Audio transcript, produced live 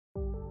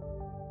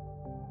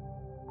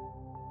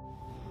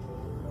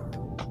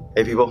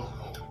Hey people,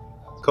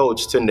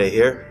 Coach Tunde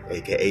here,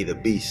 aka The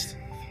Beast.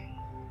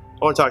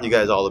 I want to talk to you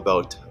guys all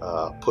about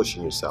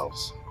pushing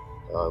yourselves.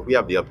 We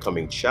have the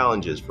upcoming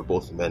challenges for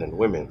both men and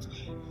women,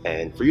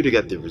 and for you to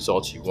get the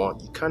results you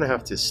want, you kind of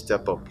have to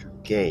step up your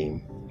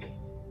game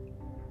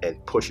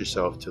and push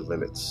yourself to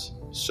limits.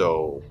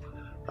 So,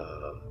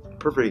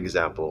 perfect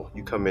example,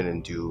 you come in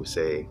and do,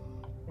 say,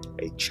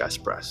 a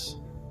chest press.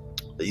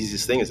 The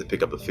easiest thing is to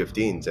pick up the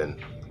 15s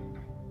and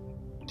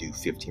do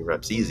 15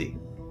 reps easy.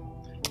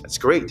 That's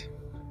great,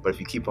 but if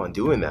you keep on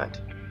doing that,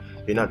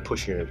 you're not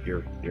pushing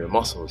your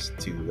muscles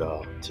to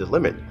the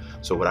limit.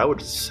 So what I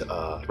would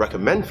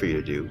recommend for you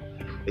to do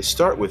is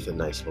start with a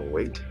nice low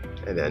weight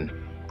and then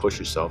push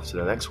yourself to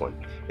the next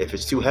one. If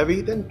it's too heavy,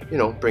 then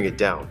bring it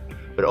down.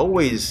 But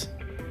always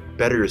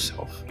better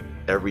yourself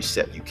every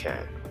set you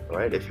can. All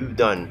right? If you've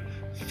done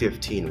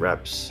 15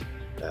 reps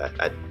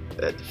at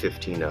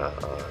 15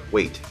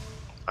 weight,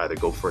 either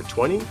go for a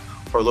 20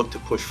 or look to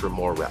push for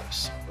more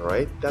reps. All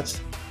right?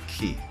 That's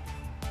key.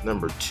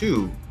 Number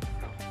two,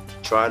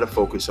 try to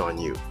focus on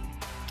you.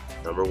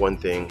 Number one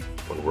thing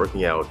when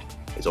working out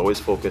is always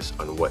focus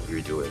on what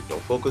you're doing.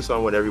 Don't focus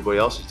on what everybody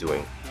else is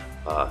doing.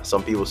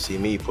 Some people see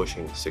me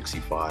pushing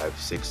 65,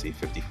 60,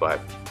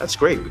 55. That's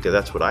great because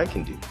that's what I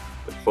can do.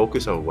 But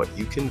focus on what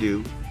you can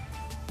do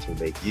to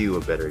make you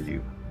a better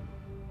you.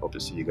 Hope to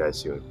see you guys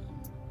soon.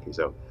 Peace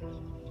out.